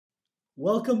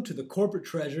Welcome to the Corporate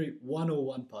Treasury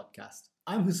 101 podcast.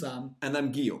 I'm Hussam. And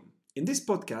I'm Guillaume. In this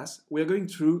podcast, we are going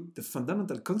through the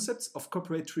fundamental concepts of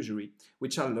corporate treasury,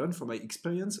 which I learned from my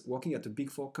experience working at a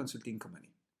Big Four consulting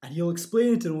company. And he'll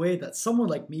explain it in a way that someone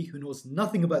like me who knows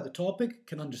nothing about the topic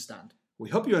can understand. We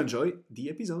hope you enjoy the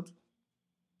episode.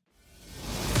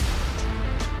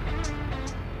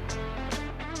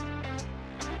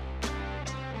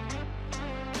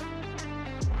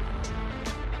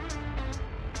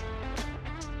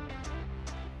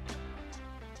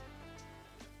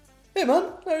 Hey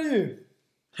man, how are you?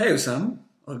 Hey Hussam,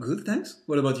 all good, thanks.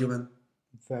 What about you, man?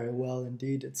 Very well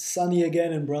indeed. It's sunny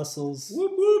again in Brussels.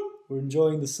 Whoop whoop. We're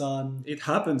enjoying the sun. It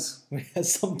happens.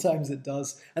 Sometimes it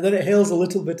does. And then it hails a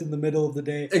little bit in the middle of the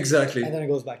day. Exactly. And then it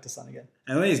goes back to sun again.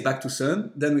 And when it's back to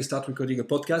sun, then we start recording a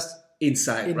podcast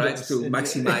inside, right? Indoors, To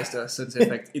maximize the sun's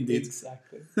effect, indeed.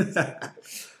 Exactly.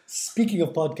 Speaking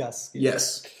of podcasts.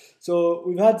 Yes. So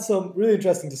we've had some really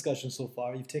interesting discussions so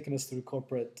far. You've taken us through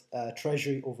corporate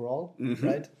treasury overall,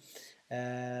 right?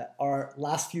 Our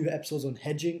last few episodes on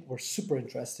hedging were super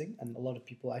interesting, and a lot of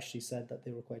people actually said that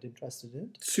they were quite interested in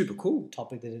it. Super cool.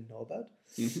 Topic they didn't know about.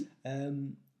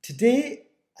 Today,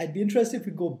 I'd be interested if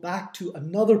we go back to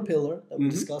another pillar that we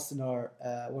discussed in our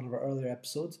one of our earlier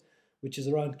episodes, which is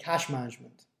around cash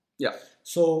management. Yeah.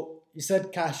 So you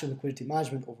said cash and liquidity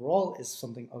management overall is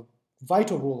something of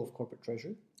vital role of corporate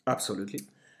treasury. Absolutely.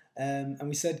 And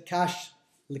we said cash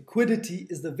liquidity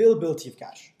is the availability of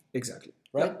cash. Exactly.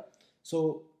 Right? Yeah.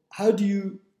 So how do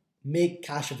you make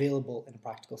cash available in a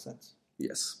practical sense?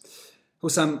 Yes.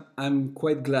 Hussam, I'm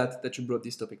quite glad that you brought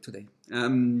this topic today.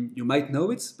 You might know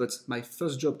it, but my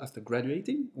first job after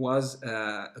graduating was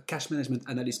a cash management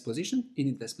analyst position in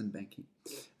investment banking.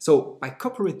 So my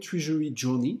corporate treasury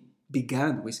journey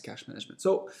began with cash management.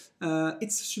 So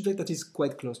it's a subject that is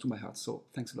quite close to my heart. So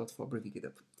thanks a lot for bringing it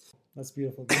up. That's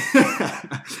beautiful.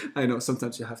 I know,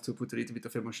 sometimes you have to put a little bit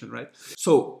of emotion, right?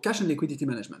 So cash and liquidity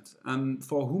management.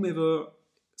 For whomever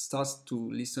starts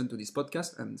to listen to this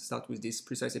podcast and start with this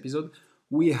precise episode,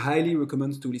 we highly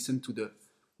recommend to listen to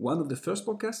one of the first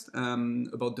podcasts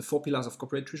about the 4 pillars of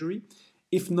corporate treasury.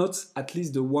 If not, at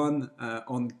least the one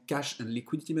on cash and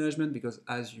liquidity management, because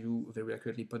as you very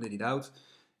accurately pointed it out,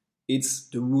 it's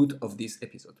the root of this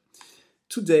episode.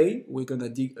 Today, we're going to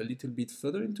dig a little bit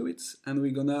further into it, and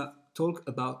we're going to talk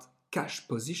about cash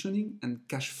positioning and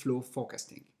cash flow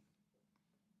forecasting.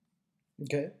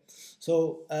 Okay.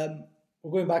 So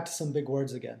we're going back to some big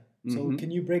words again. So can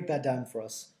you break that down for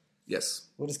us? Yes.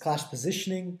 What is cash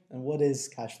positioning and what is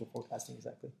cash flow forecasting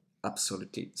exactly?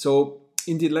 Absolutely. So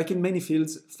indeed, like in many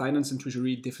fields, finance and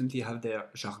treasury definitely have their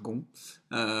jargon,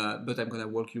 but I'm going to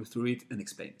walk you through it and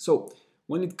explain. So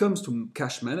when it comes to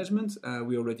cash management,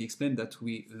 we already explained that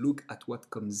we look at what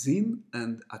comes in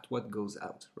and at what goes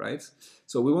out, right?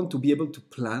 So we want to be able to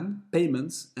plan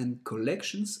payments and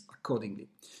collections accordingly,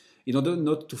 in order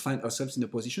not to find ourselves in a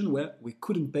position where we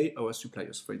couldn't pay our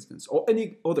suppliers, for instance, or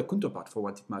any other counterpart for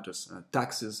what it matters,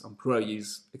 taxes,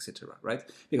 employees, etc., right?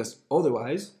 Because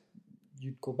otherwise,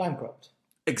 you'd go bankrupt.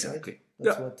 Exactly.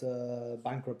 Right? That's what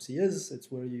bankruptcy is.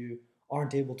 It's where you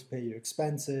aren't able to pay your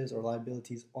expenses or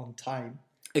liabilities on time.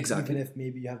 Exactly. Even if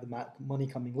maybe you have the money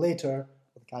coming later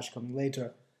or the cash coming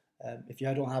later. If you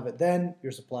don't have it then,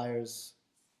 your suppliers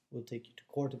will take you to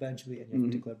court eventually and you have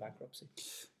to declare bankruptcy.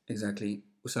 Exactly.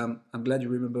 Hussam, I'm glad you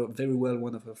remember very well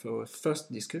one of our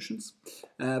first discussions.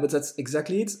 But that's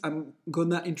exactly it. I'm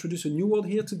going to introduce a new word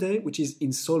here today, which is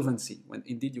insolvency, when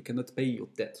indeed you cannot pay your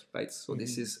debt, right? So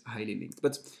this is highly linked.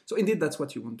 But so indeed, that's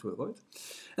what you want to avoid.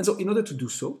 And so in order to do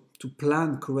so, to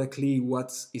plan correctly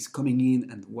what is coming in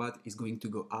and what is going to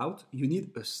go out, you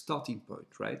need a starting point,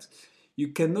 right? You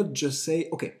cannot just say,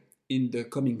 okay, in the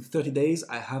coming 30 days,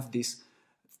 I have this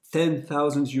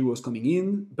 10,000 euros coming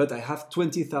in, but I have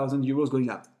 20,000 euros going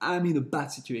out. I'm in a bad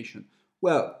situation.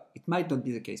 Well, it might not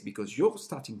be the case because your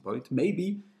starting point may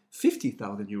be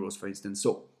 50,000 euros, for instance.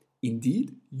 So,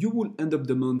 indeed, you will end up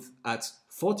the month at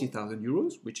 40,000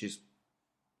 euros, which is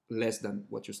less than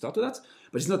what you started at,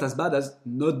 but it's not as bad as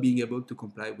not being able to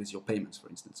comply with your payments, for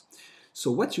instance.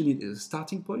 So, what you need is a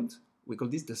starting point. We call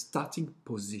this the starting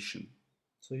position.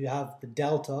 So you have the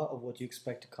delta of what you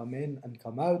expect to come in and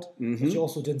come out, but you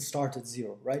also didn't start at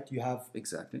zero, right? You have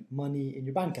money in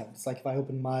your bank account. It's like if I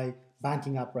open my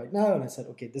banking app right now and I said,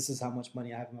 okay, this is how much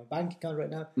money I have in my bank account right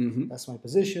now. That's my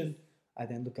position. I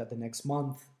then look at the next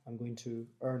month. I'm going to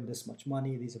earn this much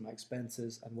money. These are my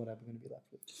expenses and what I'm going to be left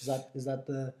with. Is that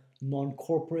the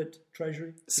non-corporate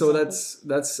treasury? So that's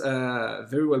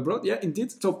very well brought. Yeah,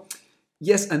 indeed. So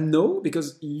Yes and no,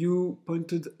 because you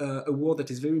pointed a word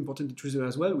that is very important in Treasury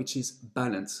as well, which is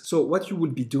balance. So what you will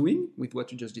be doing with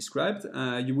what you just described,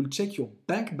 you will check your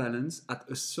bank balance at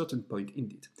a certain point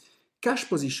indeed. Cash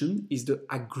position is the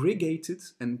aggregated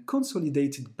and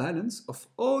consolidated balance of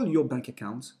all your bank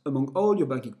accounts among all your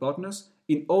banking partners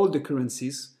in all the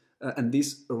currencies and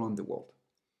this around the world.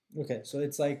 Okay, so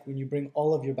it's like when you bring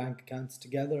all of your bank accounts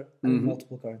together and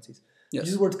multiple currencies. Yes.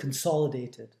 Use the word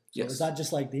consolidated. So yes. Is that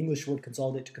just like the English word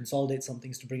consolidate, to consolidate some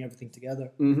things to bring everything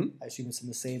together? I assume it's in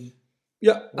the same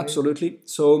way? Absolutely.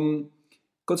 So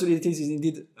consolidated is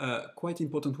indeed a quite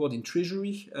important word in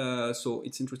Treasury. So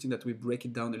it's interesting that we break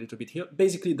it down a little bit here.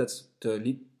 Basically, that's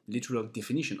the literal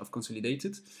definition of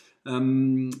consolidated.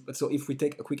 But so if we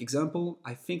take a quick example,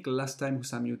 I think last time,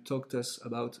 Hussam, you talked to us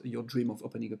about your dream of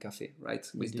opening a cafe, right?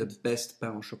 With the best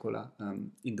pain au chocolat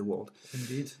in the world.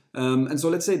 Indeed. And so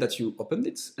let's say that you opened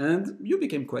it and you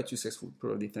became quite successful,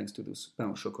 probably thanks to those pain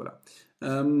au chocolat.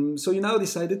 So you now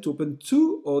decided to open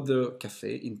 2 other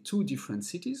cafes in 2 different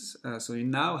cities. So you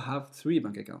now have 3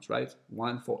 bank accounts, right?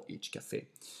 1 for each cafe.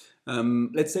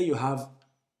 Let's say you have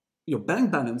your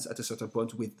bank balance at a certain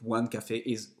point with 1 cafe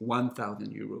is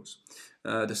 1,000 euros.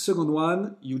 The second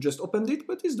one, you just opened it,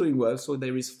 but it's doing well, so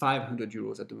there is 500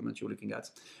 euros at the moment you're looking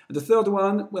at. And the third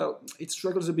one, well, it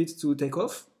struggles a bit to take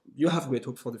off. You have great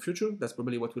hope for the future. That's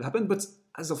probably what will happen. But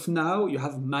as of now, you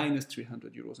have minus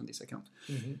 300 euros on this account.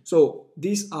 So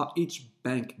these are each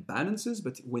bank balances,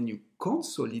 but when you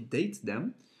consolidate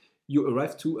them, you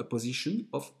arrive to a position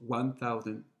of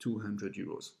 1,200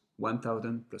 euros.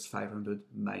 1,000 plus 500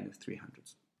 minus 300.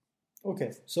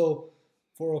 Okay, so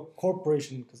for a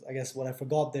corporation, because I guess what I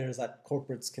forgot there is that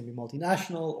corporates can be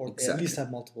multinational or they at least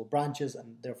have multiple branches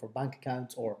and therefore bank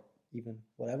accounts or even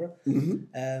whatever.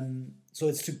 So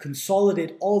it's to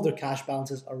consolidate all their cash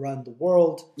balances around the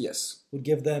world. Yes. Would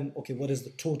give them, okay, what is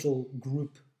the total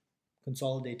group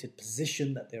consolidated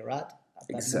position that they're at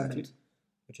that moment,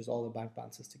 which is all the bank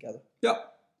balances together. Yeah.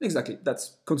 Exactly.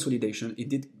 That's consolidation.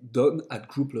 Indeed, done at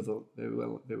group level. Very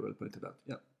well pointed out.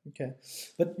 Yeah. Okay.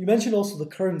 But you mentioned also the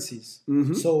currencies.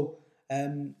 So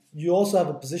you also have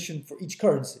a position for each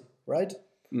currency, right?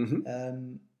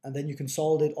 And then you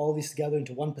consolidate all these together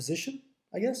into one position,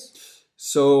 I guess?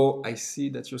 So I see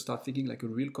that you start thinking like a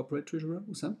real corporate treasurer,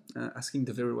 Hussam, asking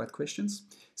the very right questions.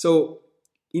 So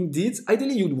indeed,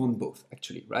 ideally you'd want both,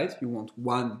 actually, right? You want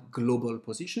one global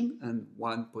position and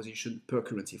one position per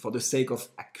currency for the sake of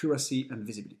accuracy and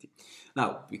visibility.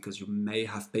 Now, because you may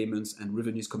have payments and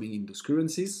revenues coming in those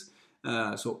currencies,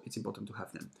 so it's important to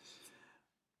have them.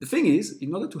 The thing is,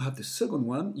 in order to have the second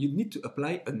one, you need to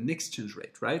apply an exchange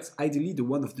rate, right? Ideally, the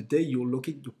one of the day you're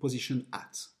locating your position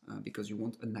at, because you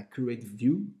want an accurate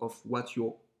view of what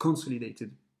your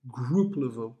consolidated group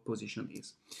level position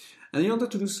is. And in order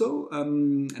to do so,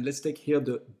 and let's take here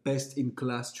the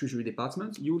best-in-class treasury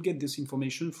department, you will get this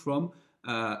information from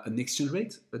an exchange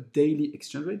rate, a daily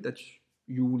exchange rate that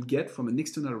you will get from an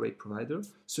external rate provider,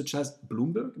 such as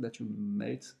Bloomberg, that you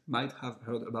might have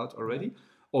heard about already,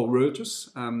 or Reuters,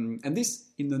 and this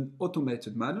in an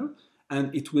automated manner,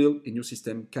 and it will, in your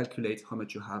system, calculate how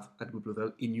much you have at group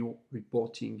level in your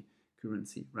reporting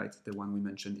currency, right? The one we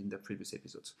mentioned in the previous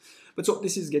episodes. But so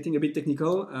this is getting a bit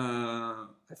technical.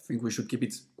 I think we should keep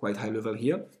it quite high level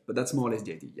here, but that's more or less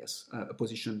the idea, yes. A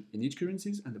position in each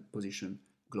currencies and a position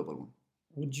global one.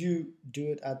 Would you do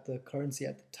it at the currency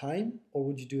at the time, or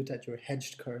would you do it at your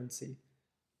hedged currency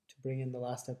to bring in the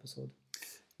last episode?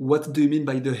 What do you mean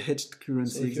by the hedged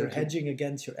currency? So if you're hedging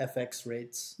against your FX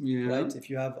rates, right?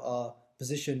 If you have a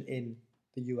position in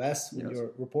the US when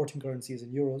your reporting currency is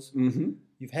in euros,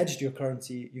 you've hedged your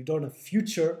currency, you've done a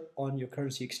future on your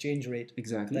currency exchange rate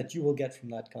that you will get from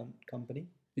that company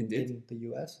in the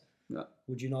US. Yeah.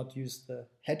 Would you not use the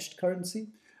hedged currency?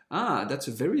 That's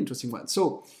a very interesting one.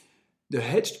 So the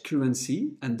hedged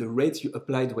currency and the rate you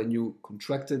applied when you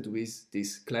contracted with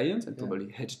this client and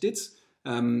probably hedged it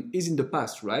is in the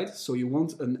past, right? So you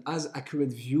want an as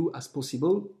accurate view as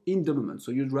possible in the moment.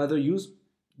 So you'd rather use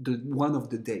the one of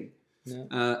the day. Yeah.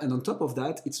 And on top of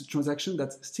that, it's a transaction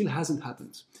that still hasn't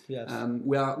happened. Yes.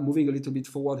 We are moving a little bit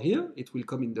forward here. It will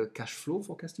come in the cash flow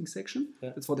forecasting section.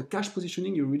 Yeah. But for the cash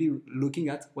positioning, you're really looking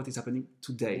at what is happening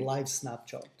today. Live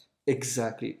snapshot.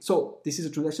 Exactly. So this is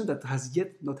a transaction that has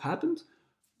yet not happened,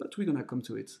 but we're going to come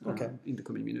to it in the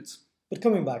coming minutes. But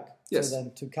coming back yes. so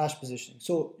then to cash positioning.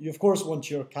 So you, of course, want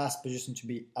your cash position to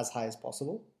be as high as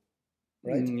possible,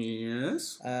 right?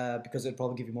 Yes. Because it'll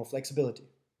probably give you more flexibility.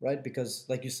 Right, because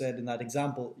like you said in that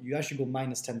example, you actually go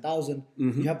minus 10,000.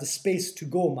 You have the space to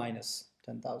go minus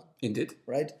 10,000. Indeed.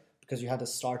 Right, because you had a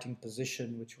starting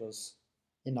position which was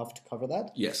enough to cover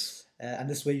that. Yes. And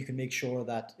this way you can make sure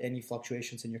that any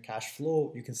fluctuations in your cash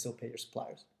flow, you can still pay your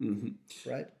suppliers.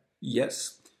 Right?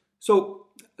 Yes. So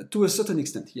to a certain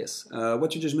extent, yes.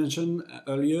 What you just mentioned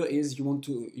earlier is you want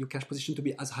your cash position to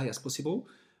be as high as possible.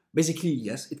 Basically,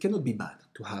 yes, it cannot be bad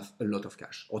to have a lot of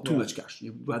cash or too much cash.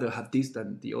 You'd rather have this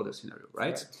than the other scenario,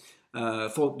 right?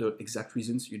 For the exact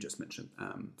reasons you just mentioned.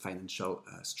 Financial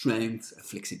strength,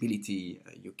 flexibility,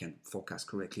 you can forecast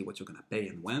correctly what you're going to pay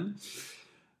and when.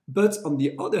 But on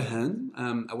the other hand,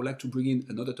 I would like to bring in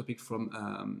another topic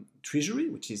from treasury,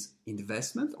 which is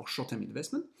investment or short-term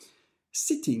investment.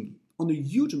 Sitting on a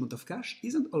huge amount of cash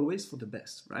isn't always for the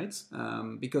best, right?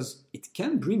 Because it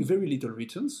can bring very little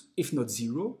returns, if not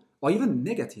zero, or even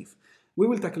negative. We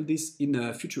will tackle this in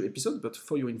a future episode, but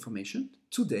for your information,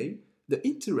 today, the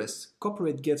interest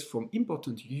corporate gets from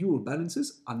important euro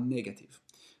balances are negative.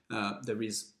 There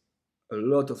is a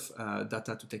lot of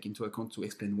data to take into account to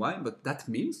explain why, but that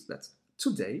means that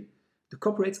today, the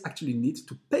corporates actually need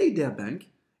to pay their bank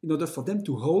in order for them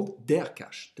to hold their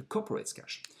cash, the corporate's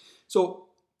cash. So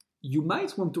you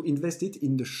might want to invest it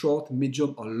in the short,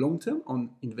 medium, or long term on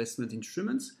investment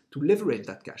instruments to leverage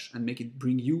that cash and make it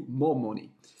bring you more money.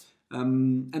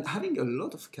 And having a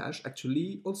lot of cash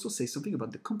actually also says something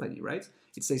about the company, right?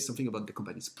 It says something about the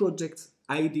company's projects,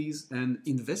 ideas, and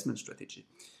investment strategy.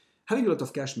 Having a lot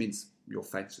of cash means you're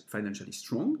financially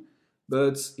strong,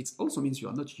 but it also means you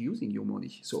are not using your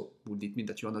money. So would it mean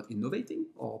that you are not innovating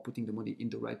or putting the money in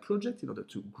the right project in order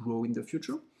to grow in the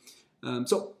future?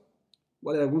 So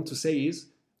what I want to say is,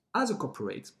 as a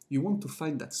corporate, you want to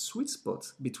find that sweet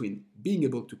spot between being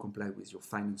able to comply with your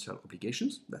financial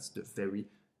obligations. That's the very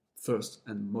first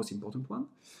and most important one.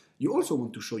 You also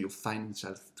want to show your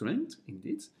financial strength,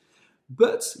 indeed.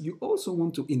 But you also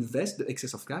want to invest the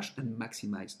excess of cash and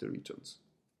maximize the returns.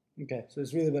 Okay, so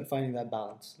it's really about finding that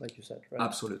balance, like you said, right?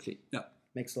 Absolutely, yeah.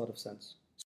 Makes a lot of sense.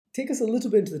 Take us a little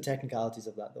bit into the technicalities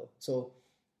of that, though. So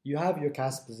you have your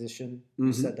cash position.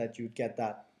 You said that you'd get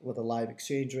that with a live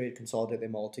exchange rate, consolidate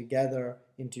them all together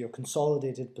into your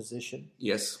consolidated position.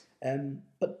 Yes.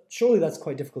 But surely that's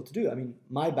quite difficult to do. I mean,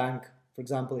 my bank, for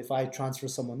example, if I transfer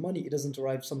someone money, it doesn't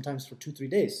arrive sometimes for 2-3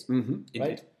 days,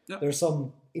 right? Yep. There are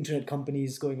some internet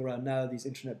companies going around now, these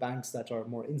internet banks that are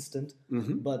more instant,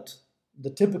 but the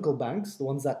typical banks, the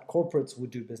ones that corporates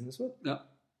would do business with,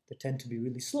 they tend to be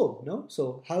really slow, no?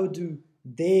 So how do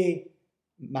they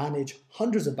manage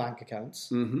hundreds of bank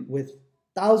accounts with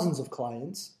thousands of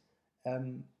clients?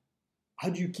 How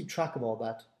do you keep track of all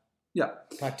that? Yeah,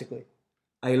 practically.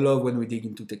 I love when we dig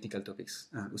into technical topics,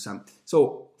 Usam.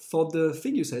 So for the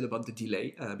thing you said about the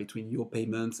delay between your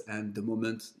payment and the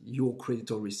moment your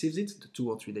creditor receives it, the 2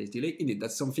 or 3 days delay, indeed,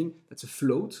 that's something, that's a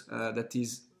float that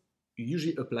is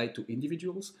usually applied to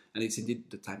individuals, and it's indeed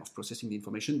the time of processing the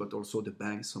information, but also the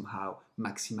bank somehow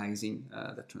maximizing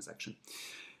that transaction.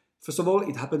 First of all,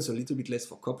 it happens a little bit less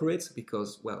for corporates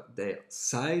because, well, their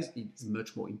size is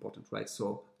much more important, right?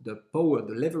 So the power,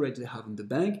 the leverage they have in the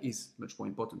bank is much more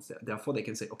important. Therefore, they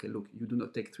can say, okay, look, you do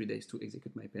not take 3 days to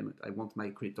execute my payment. I want my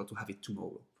creditor to have it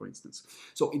tomorrow, for instance.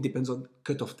 So it depends on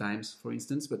cutoff times, for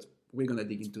instance, but we're going to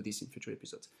dig into this in future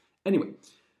episodes. Anyway,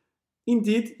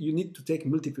 indeed, you need to take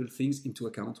multiple things into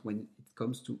account when it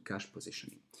comes to cash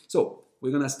positioning. So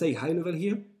we're going to stay high level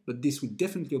here, but this will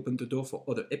definitely open the door for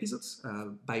other episodes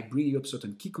by bringing up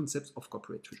certain key concepts of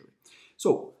corporate treasury.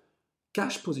 So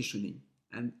cash positioning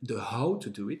and the how to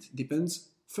do it depends,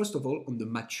 first of all, on the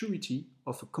maturity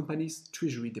of a company's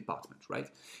treasury department, right?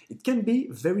 It can be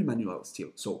very manual still.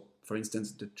 So for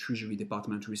instance, the treasury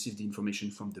department receives the information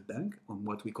from the bank on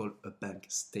what we call a bank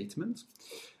statement.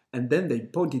 And then they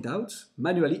point it out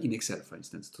manually in Excel, for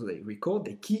instance. So they record,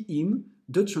 they key in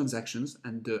the transactions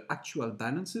and the actual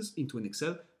balances into an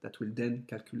Excel that will then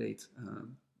calculate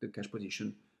the cash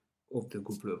position of the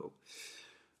group level.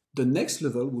 The next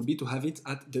level would be to have it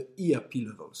at the ERP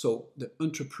level. So the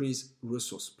enterprise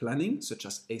resource planning, such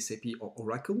as SAP or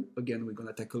Oracle. Again, we're going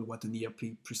to tackle what an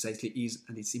ERP precisely is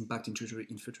and its impact in treasury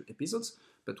in future episodes.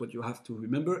 But what you have to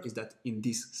remember is that in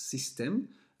this system,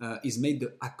 is made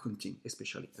the accounting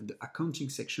especially. And the accounting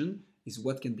section is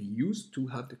what can be used to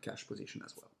have the cash position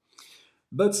as well.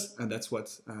 But, and that's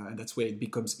where it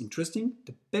becomes interesting,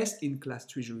 the best-in-class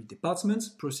treasury departments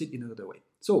proceed in another way.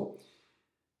 So,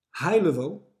 high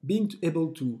level, being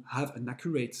able to have an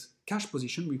accurate cash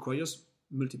position requires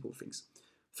multiple things.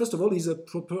 First of all is a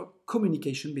proper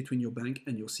communication between your bank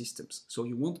and your systems. So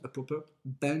you want a proper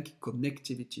bank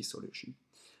connectivity solution.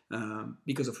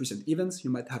 Because of recent events, you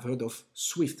might have heard of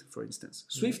SWIFT, for instance.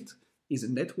 SWIFT is a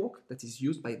network that is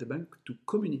used by the bank to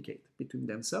communicate between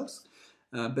themselves,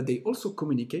 but they also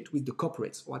communicate with the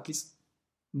corporates, or at least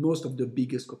most of the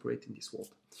biggest corporates in this world.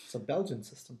 It's a Belgian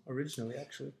system, originally,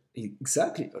 actually.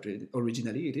 Exactly.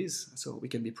 Originally, it is. So we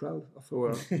can be proud of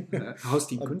our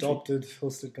hosting country.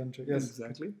 Hosted country, yes.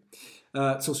 Exactly.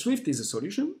 So Swift is a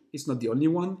solution. It's not the only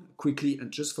one. Quickly,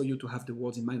 and just for you to have the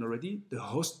words in mind already, the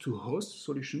host-to-host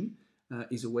solution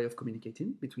is a way of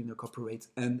communicating between a corporate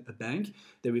and a bank.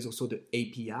 There is also the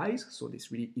APIs, so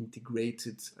this really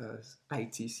integrated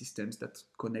IT systems that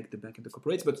connect the bank and the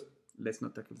corporates, but let's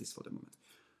not tackle this for the moment.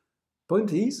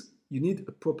 Point is, you need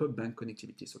a proper bank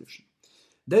connectivity solution.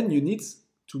 Then you need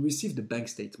to receive the bank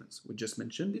statements. We just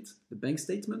mentioned it. The bank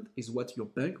statement is what your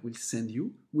bank will send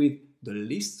you with the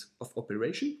list of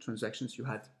transactions you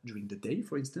had during the day,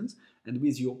 for instance, and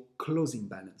with your closing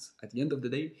balance. At the end of the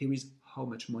day, here is how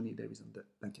much money there is on the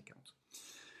bank account.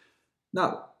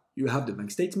 Now, you have the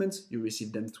bank statements, you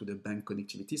receive them through the bank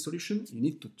connectivity solution, you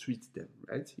need to treat them,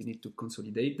 right? You need to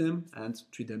consolidate them and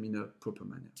treat them in a proper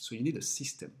manner. So you need a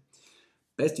system.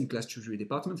 Best-in-class treasury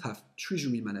departments have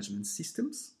treasury management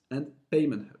systems and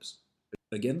payment hubs.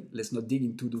 Again, let's not dig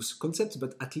into those concepts,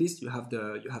 but at least you have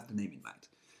the name in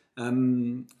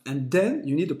mind. And then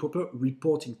you need a proper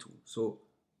reporting tool. So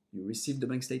you receive the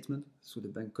bank statement through the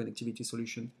bank connectivity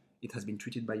solution. It has been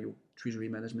treated by your treasury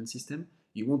management system.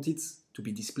 You want it to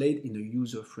be displayed in a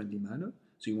user-friendly manner.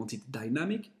 So you want it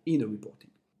dynamic in a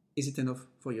reporting. Is it enough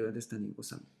for your understanding,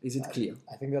 Osam? Is it clear?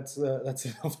 I think that's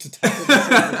enough to tackle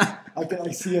this.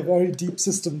 I see a very deep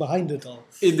system behind it all.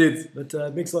 Indeed. But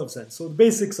it makes a lot of sense. So the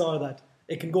basics are that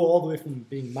it can go all the way from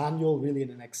being manual, really, in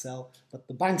an Excel, but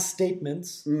the bank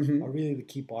statements are really the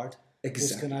key part. Exactly.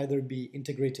 This can either be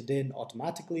integrated in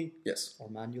automatically or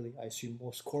manually. I assume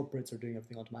most corporates are doing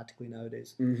everything automatically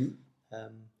nowadays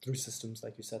through systems,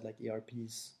 like you said, like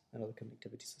ERPs and other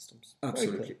connectivity systems.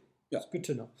 Absolutely. Yeah. It's good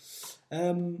to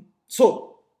know.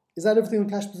 So, is that everything on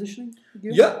cash positioning?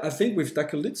 Yeah, I think we've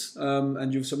tackled it,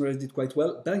 and you've summarized it quite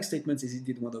well. Bank statements is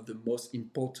indeed one of the most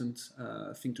important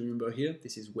thing to remember here.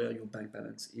 This is where your bank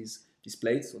balance is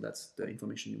displayed, so that's the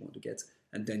information you want to get,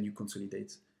 and then you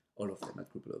consolidate all of them at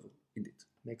group level. Indeed.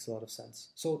 Makes a lot of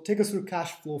sense. So, take us through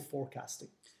cash flow forecasting.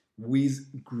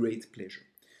 With great pleasure.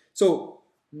 So,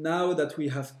 now that we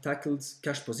have tackled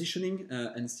cash positioning,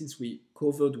 and since we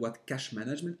covered what cash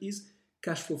management is,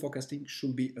 cash flow forecasting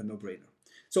should be a no-brainer.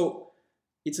 So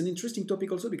it's an interesting topic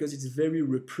also because it's very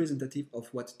representative of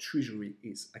what treasury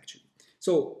is actually.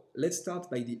 So let's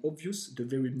start by the obvious, the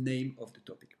very name of the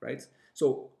topic, right?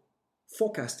 So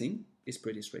forecasting is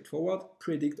pretty straightforward,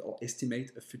 predict or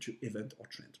estimate a future event or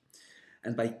trend.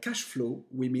 And by cash flow,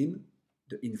 we mean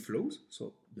the inflows,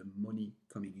 so the money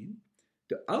coming in,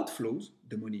 the outflows,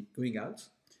 the money going out,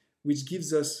 which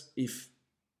gives us, if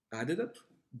added up,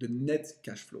 the net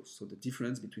cash flows, so the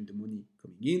difference between the money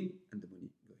coming in and the money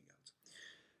going out.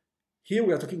 Here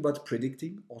we are talking about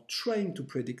predicting or trying to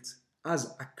predict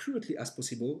as accurately as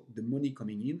possible the money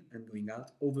coming in and going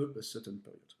out over a certain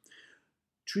period.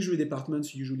 Treasury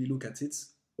departments usually look at it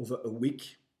over a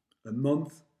week, a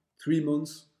month, 3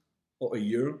 months, or a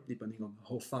year, depending on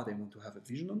how far they want to have a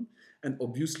vision on. And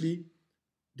obviously,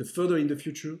 the further in the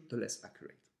future, the less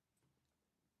accurate.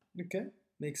 Okay,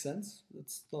 makes sense.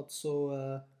 It's not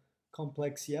so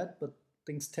complex yet, but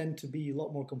things tend to be a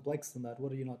lot more complex than that.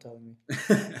 What are you not telling me?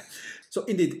 So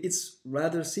indeed, it's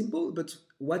rather simple, but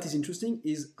what is interesting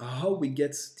is how we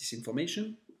get this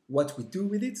information, what we do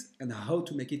with it, and how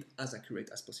to make it as accurate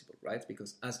as possible, right?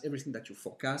 Because as everything that you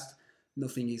forecast,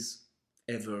 nothing is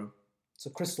ever... It's a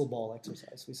crystal ball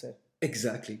exercise, we say.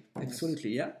 Exactly,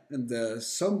 absolutely, yeah. And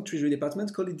some treasury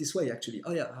departments call it this way, actually.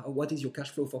 Oh yeah, what is your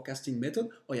cash flow forecasting method?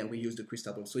 Oh yeah, we use the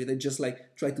crystal ball. So they just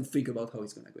like try to think about how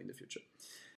it's going to go in the future.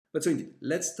 But so indeed,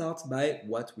 let's start by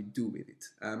what we do with it.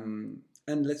 And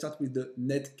let's start with the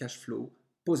net cash flow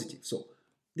positive. So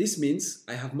this means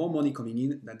I have more money coming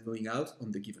in than going out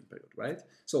on the given period, right?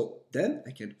 So then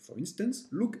I can, for instance,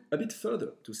 look a bit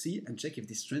further to see and check if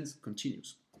this trend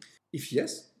continues. If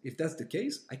yes, if that's the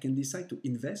case, I can decide to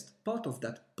invest part of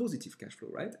that positive cash flow,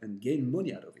 right? And gain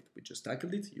money out of it. We just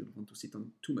tackled it. You don't want to sit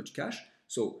on too much cash.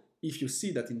 So if you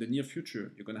see that in the near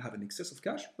future, you're going to have an excess of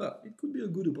cash, well, it could be a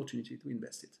good opportunity to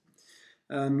invest it.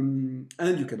 And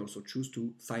you can also choose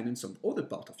to finance some other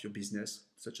part of your business,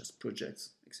 such as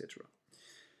projects, etc.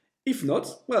 If not,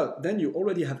 well, then you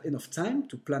already have enough time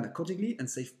to plan accordingly and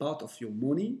save part of your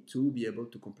money to be able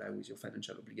to comply with your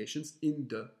financial obligations in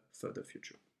the further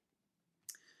future.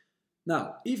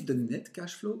 Now, if the net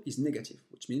cash flow is negative,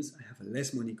 which means I have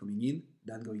less money coming in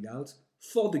than going out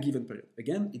for the given period.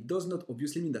 Again, it does not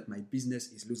obviously mean that my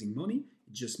business is losing money.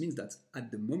 It just means that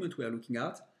at the moment we are looking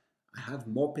at, I have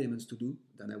more payments to do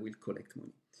than I will collect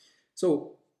money.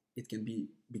 So It can be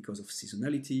because of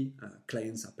seasonality,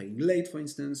 clients are paying late, for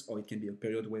instance, or it can be a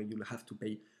period where you'll have to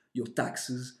pay your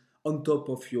taxes on top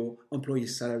of your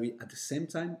employee's salary at the same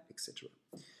time, etc.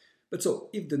 But so,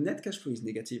 if the net cash flow is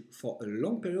negative for a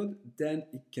long period, then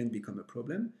it can become a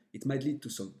problem. It might lead to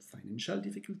some financial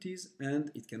difficulties, and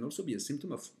it can also be a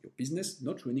symptom of your business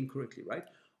not running correctly, right?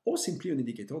 Or simply an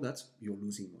indicator that you're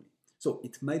losing money. So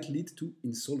it might lead to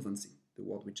insolvency, the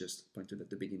word we just pointed at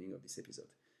the beginning of this episode.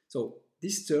 So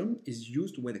this term is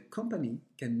used when a company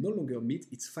can no longer meet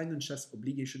its financial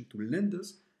obligation to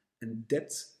lenders and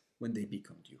debts when they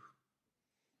become due.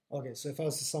 Okay, so if I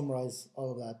was to summarize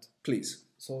all of that. Please.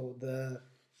 So the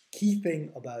key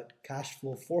thing about cash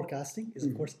flow forecasting is,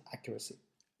 of course, accuracy.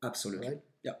 Absolutely. Right?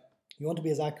 Yeah. You want to be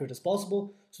as accurate as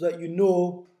possible so that you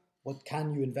know what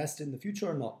can you invest in the future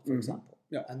or not, for example.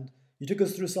 Yeah. And you took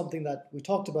us through something that we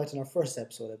talked about in our first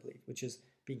episode, I believe, which is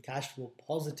being cash flow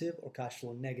positive or cash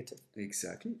flow negative.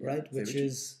 Exactly. Right? Yeah, which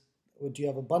is, do you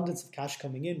have abundance of cash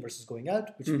coming in versus going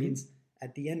out, which means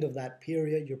at the end of that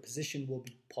period, your position will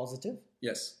be positive.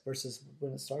 Yes. Versus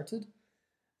when it started.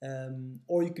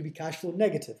 Or you could be cash flow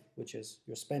negative, which is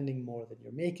you're spending more than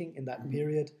you're making in that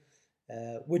period,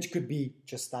 which could be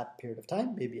just that period of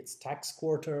time. Maybe it's tax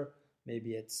quarter,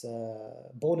 maybe it's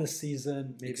bonus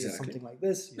season, maybe it's something like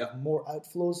this. You have more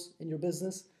outflows in your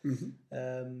business.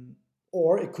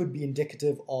 Or it could be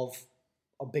indicative of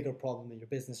a bigger problem in your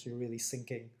business. You're really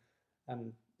sinking,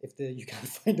 and if you can't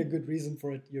find a good reason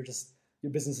for it, your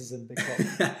business is in big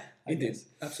trouble. It is,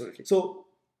 absolutely. So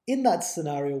in that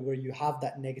scenario where you have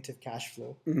that negative cash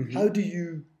flow, how do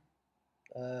you,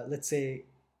 let's say,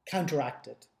 counteract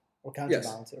it or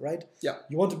counterbalance it, right? Yeah.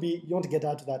 You want to get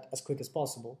out of that as quick as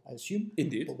possible, I assume.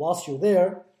 Indeed. But whilst you're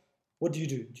there, what do?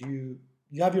 Do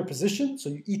you have your position, so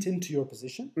you eat into your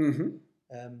position?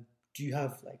 Do you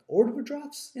have like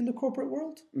overdrafts in the corporate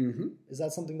world? Is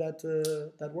that something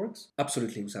that works?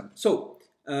 Absolutely, Wissam. So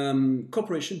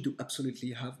corporations do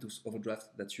absolutely have those overdrafts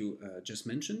that you just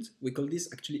mentioned. We call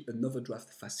this actually an overdraft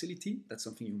facility. That's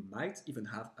something you might even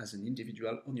have as an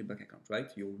individual on your bank account,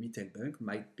 right? Your retail bank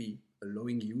might be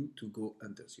allowing you to go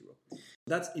under zero.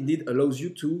 That indeed allows you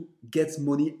to get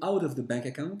money out of the bank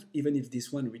account, even if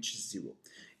this one reaches zero.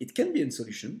 It can be a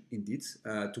solution, indeed,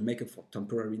 to make up for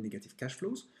temporary negative cash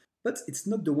flows, but it's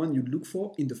not the one you look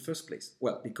for in the first place.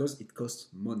 Well, because it costs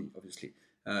money, obviously.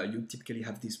 You typically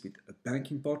have this with a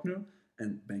banking partner,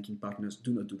 and banking partners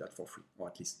do not do that for free, or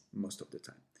at least most of the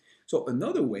time. So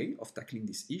another way of tackling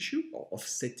this issue or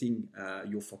offsetting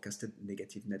your forecasted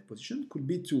negative net position could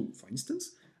be to, for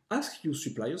instance, ask your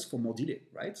suppliers for more delay,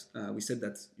 right? We said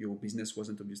that your business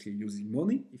wasn't obviously losing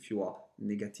money if you are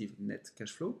negative net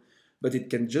cash flow, but it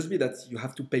can just be that you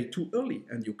have to pay too early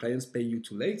and your clients pay you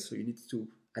too late, so you need to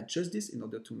adjust this in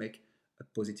order to make a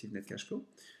positive net cash flow.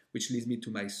 Which leads me to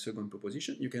my second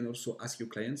proposition. You can also ask your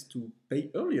clients to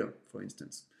pay earlier, for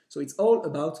instance. So it's all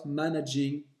about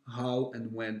managing how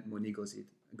and when money goes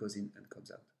in and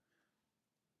comes out.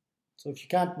 So if you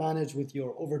can't manage with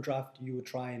your overdraft, you would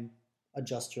try and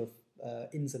adjust your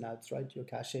ins and outs, right? Your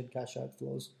cash in, cash out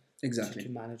flows. Exactly. To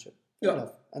manage it. Fair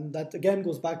enough. And that again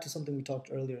goes back to something we talked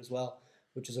earlier as well,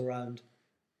 which is around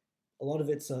a lot of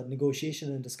it's negotiation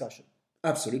and discussion.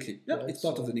 Absolutely. Yeah, right? It's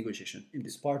part of the negotiation. Indeed.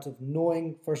 It's part of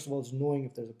knowing, first of all, is knowing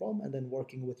if there's a problem and then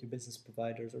working with your business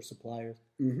providers or suppliers.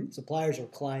 Suppliers or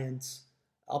clients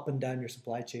up and down your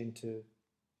supply chain to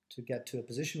get to a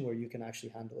position where you can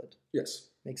actually handle it. Yes.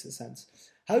 Makes sense.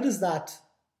 How does that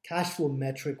cash flow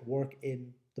metric work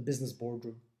in the business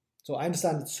boardroom? So I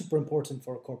understand it's super important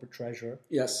for a corporate treasurer.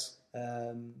 Yes.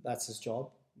 That's his job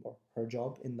or her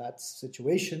job in that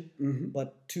situation.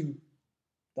 But to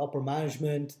the upper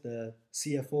management, the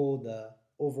CFO, the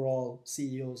overall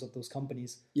CEOs of those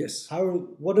companies. Yes.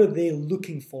 What are they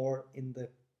looking for in the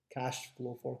cash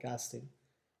flow forecasting?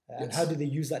 And how do they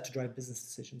use that to drive business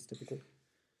decisions typically?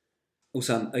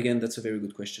 Wissam, again, that's a very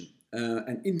good question.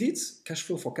 And indeed, cash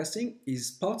flow forecasting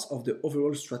is part of the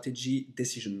overall strategy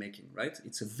decision making, right?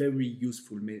 It's a very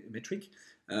useful metric.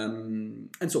 And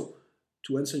so,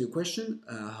 to answer your question,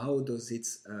 how does it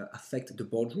affect the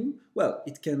boardroom? Well,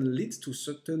 it can lead to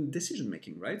certain decision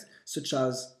making, right? Such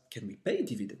as, can we pay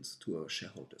dividends to our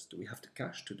shareholders? Do we have the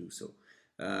cash to do so?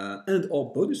 And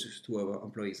or bonuses to our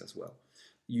employees as well.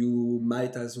 You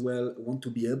might as well want to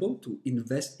be able to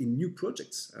invest in new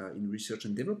projects, in research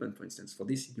and development, for instance. For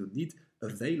this, you need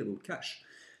available cash.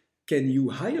 Can you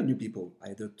hire new people,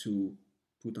 either to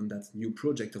put on that new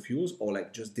project of yours or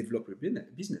like just develop your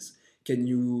business? Can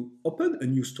you open a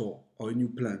new store or a new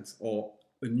plant or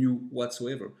a new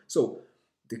whatsoever? So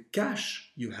the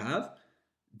cash you have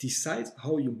decides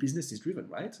how your business is driven,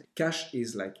 right? Cash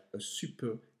is like a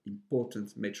super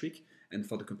important metric. And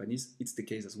for the companies, it's the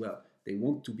case as well. They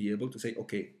want to be able to say,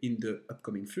 okay, in the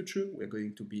upcoming future, we're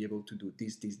going to be able to do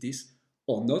this,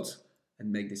 or not,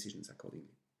 and make decisions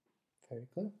accordingly. Very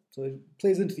clear. So it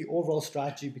plays into the overall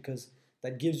strategy because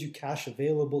that gives you cash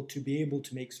available to be able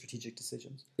to make strategic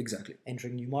decisions. Exactly.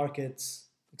 Entering new markets,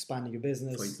 expanding your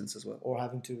business, for instance, as well, or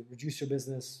having to reduce your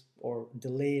business, or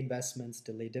delay investments,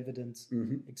 delay dividends,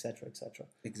 etc., etc.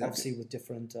 Exactly. Obviously, with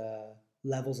different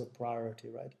levels of priority,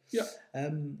 right? Yeah.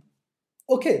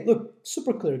 Okay, look,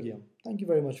 super clear, Guillaume. Thank you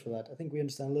very much for that. I think we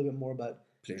understand a little bit more about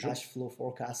cash flow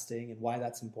forecasting and why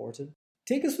that's important.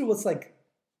 Take us through what's like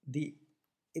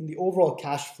in the overall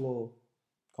cash flow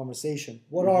conversation.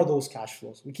 What are those cash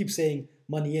flows? We keep saying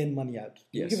money in, money out.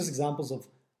 Can you give us examples of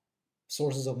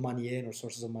sources of money in or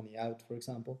sources of money out, for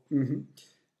example?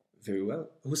 Very well.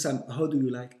 Hussam, how do you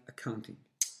like accounting?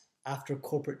 After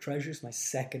corporate treasures, my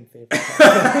second favorite.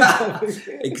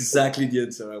 Exactly the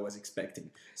answer I was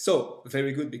expecting. So,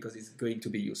 very good, because it's going to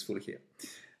be useful here.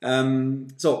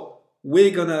 So,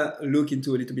 we're gonna look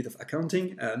into a little bit of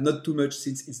accounting, not too much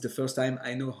since it's the first time.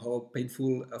 I know how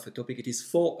painful of a topic it is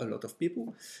for a lot of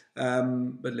people,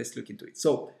 but let's look into it.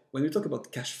 So, when we talk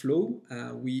about cash flow,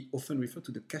 we often refer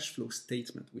to the cash flow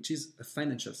statement, which is a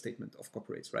financial statement of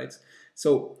corporates, right?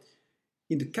 So,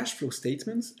 in the cash flow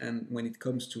statements, and when it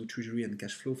comes to treasury and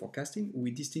cash flow forecasting,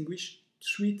 we distinguish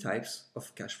three types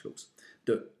of cash flows.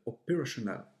 The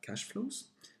operational cash flows,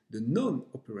 the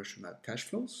non-operational cash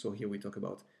flows, so here we talk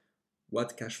about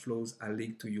what cash flows are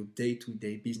linked to your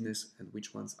day-to-day business and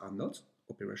which ones are not,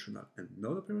 operational and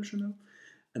non-operational.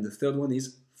 And the third one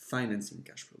is financing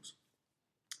cash flows.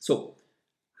 So,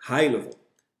 high level,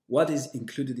 what is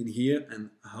included in here and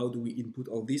how do we input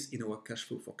all this in our cash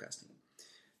flow forecasting?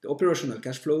 The operational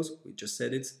cash flows, we just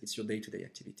said it, it's your day-to-day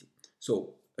activity.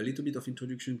 So, a little bit of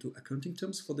introduction to accounting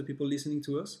terms for the people listening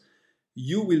to us.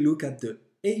 You will look at the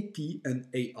AP and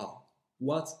AR.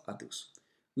 What are those?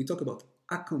 We talk about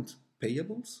account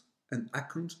payables and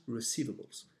account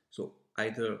receivables. So,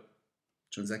 either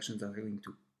transactions that are going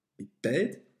to be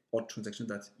paid or transactions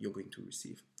that you're going to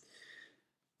receive.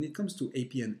 When it comes to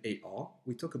AP and AR,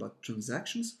 we talk about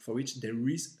transactions for which there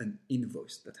is an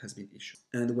invoice that has been issued.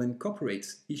 And when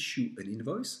corporates issue an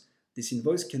invoice, this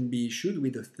invoice can be issued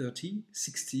with a 30,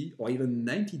 60, or even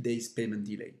 90 days payment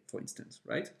delay, for instance,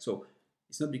 right? So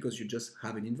it's not because you just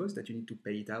have an invoice that you need to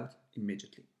pay it out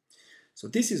immediately. So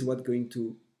this is what's going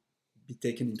to be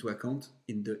taken into account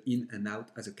in the in and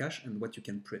out as a cash and what you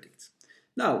can predict.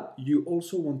 Now, you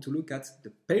also want to look at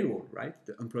the payroll, right?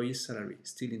 The employee's salary,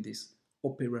 still in this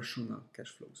operational cash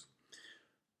flows.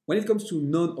 When it comes to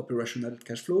non-operational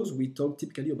cash flows, we talk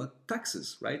typically about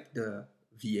taxes, right? The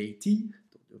VAT,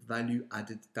 the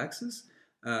value-added taxes,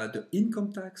 the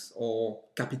income tax or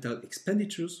capital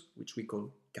expenditures, which we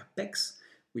call CapEx,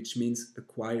 which means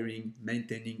acquiring,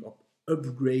 maintaining, or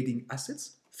upgrading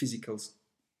assets, physical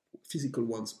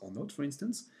ones or not, for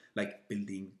instance, like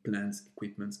building, plants,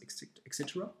 equipment,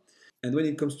 etc. And when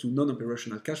it comes to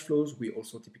non-operational cash flows, we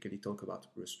also typically talk about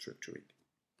restructuring.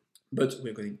 But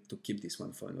we're going to keep this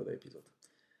one for another episode.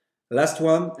 Last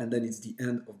one, and then it's the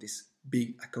end of this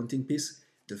big accounting piece,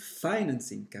 the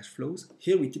financing cash flows.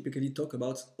 Here we typically talk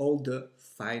about all the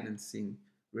financing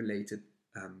related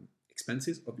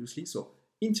expenses, obviously. So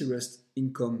interest,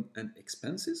 income, and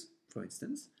expenses, for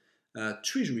instance,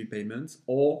 treasury payments,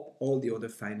 or all the other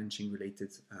financing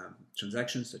related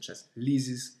transactions such as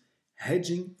leases,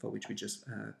 hedging, for which we just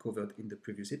covered in the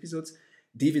previous episodes,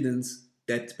 dividends,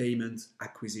 debt payments,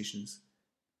 acquisitions,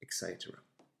 etc.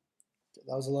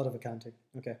 That was a lot of accounting.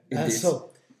 Okay.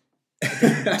 So,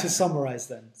 again, to summarize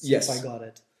then, yes, if I got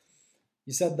it.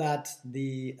 You said that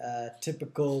the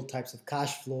typical types of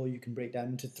cash flow you can break down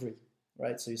into three,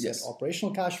 right? So you said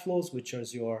operational cash flows, which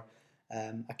is your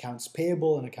accounts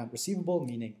payable and account receivable,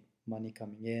 meaning money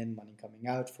coming in, money coming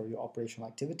out for your operational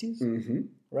activities,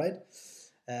 right?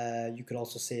 You could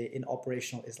also say in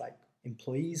operational is like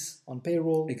employees on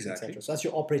payroll, etc. So that's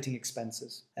your operating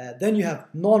expenses. Then you have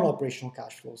non-operational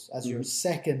cash flows as your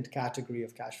second category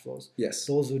of cash flows. Yes.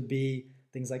 Those would be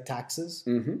things like taxes,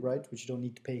 right, which you don't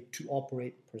need to pay to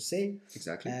operate per se.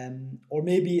 Exactly. Or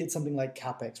maybe it's something like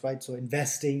CapEx, right? So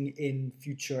investing in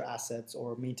future assets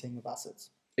or maintaining of assets.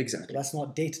 Exactly. So that's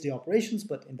not day-to-day operations,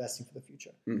 but investing for the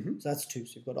future. So that's two.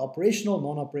 So you've got operational,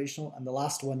 non-operational, and the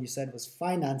last one you said was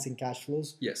financing cash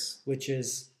flows. Yes. Which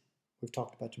is, we've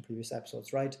talked about in previous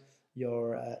episodes, right?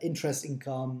 Your interest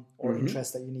income or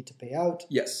interest that you need to pay out.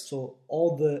 Yes. So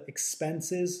all the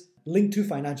expenses linked to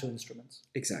financial instruments.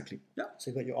 Exactly. Yeah. So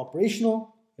you've got your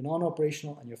operational, your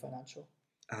non-operational, and your financial.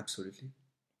 Absolutely.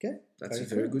 Okay. That's a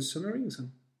very good summary, Hussam.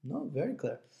 No, very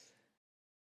clear.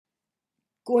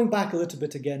 Going back a little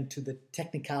bit again to the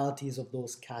technicalities of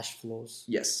those cash flows.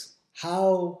 Yes.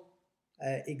 How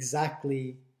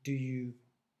exactly do you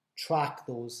track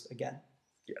those again?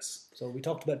 Yes. So we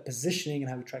talked about positioning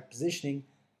and how we track positioning.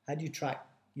 How do you track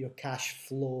your cash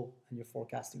flow and your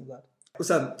forecasting of that?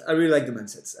 Oussam, I really like the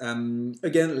mindsets.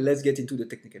 Again, let's get into the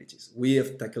technicalities. We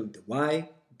have tackled the why,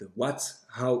 the what,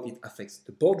 how it affects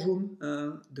the boardroom,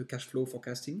 the cash flow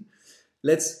forecasting.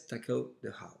 Let's tackle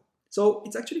the how. So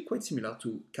it's actually quite similar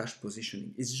to cash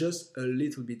positioning. It's just a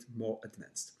little bit more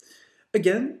advanced.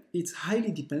 Again, it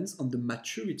highly depends on the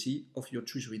maturity of your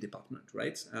treasury department,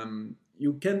 right?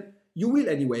 You will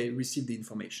anyway receive the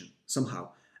information somehow,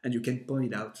 and you can point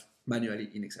it out manually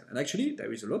in Excel. And actually,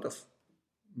 there is a lot of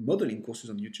modeling courses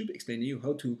on YouTube explaining you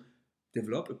how to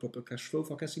develop a proper cash flow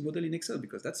forecasting model in Excel,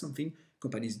 because that's something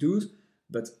companies do,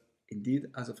 but indeed,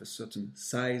 as of a certain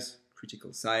size,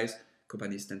 critical size,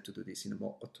 companies tend to do this in a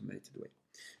more automated way.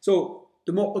 So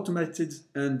the more automated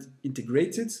and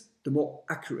integrated, the more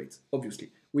accurate, obviously,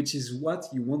 which is what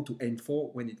you want to aim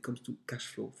for when it comes to cash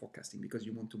flow forecasting, because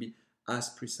you want to be as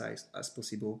precise as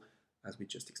possible, as we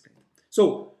just explained.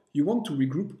 So you want to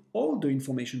regroup all the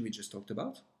information we just talked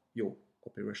about, your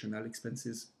operational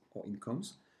expenses or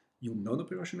incomes, your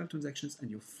non-operational transactions,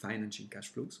 and your financing cash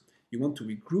flows. You want to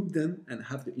regroup them and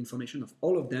have the information of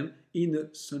all of them in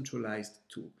a centralized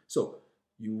tool. So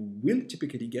you will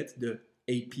typically get the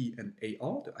AP and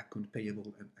AR, the account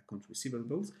payable and account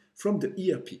receivables, from the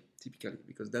ERP, typically,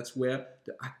 because that's where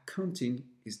the accounting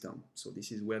is done. So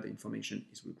this is where the information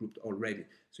is regrouped already.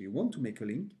 So you want to make a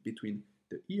link between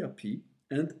the ERP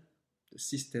and the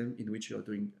system in which you are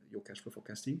doing your cash flow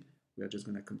forecasting. We are just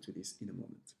going to come to this in a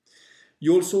moment.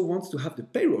 You also want to have the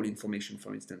payroll information,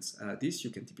 for instance. This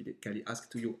you can typically ask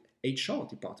to your HR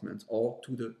department or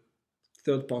to the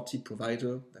third-party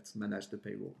provider that's managed the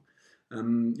payroll.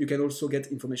 You can also get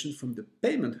information from the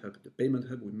payment hub. The payment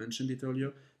hub, we mentioned it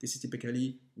earlier. This is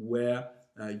typically where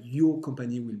your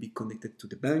company will be connected to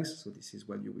the banks. So this is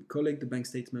where you will collect the bank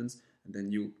statements and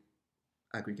then you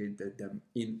aggregate them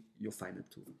in your finance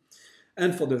tool.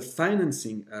 And for the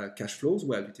financing cash flows,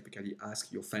 well, you typically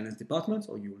ask your finance department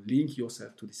or you link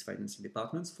yourself to these financing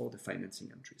departments for the financing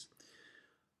entries.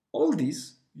 All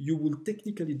this, you will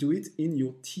technically do it in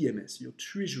your TMS, your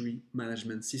Treasury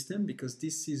Management System, because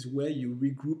this is where you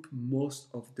regroup most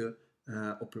of the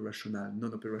operational,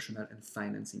 non-operational, and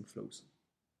financing flows.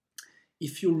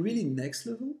 If you're really next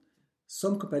level,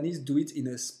 some companies do it in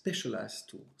a specialized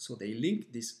tool. So they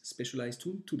link this specialized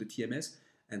tool to the TMS,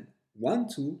 and one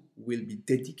tool will be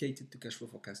dedicated to cash flow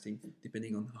forecasting,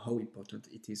 depending on how important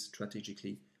it is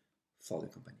strategically for the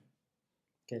company.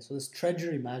 Okay, so this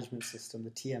treasury management system, the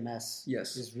TMS,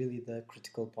 yes, is really the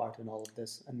critical part in all of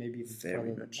this, and maybe even very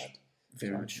further much. than that.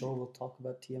 Very so I'm much. sure we'll talk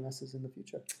about TMSs in the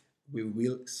future. We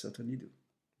will certainly do.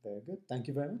 Very good. Thank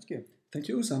you very much, Guillaume. Thank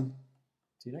you, Sam.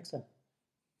 See you next time.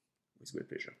 With great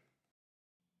pleasure.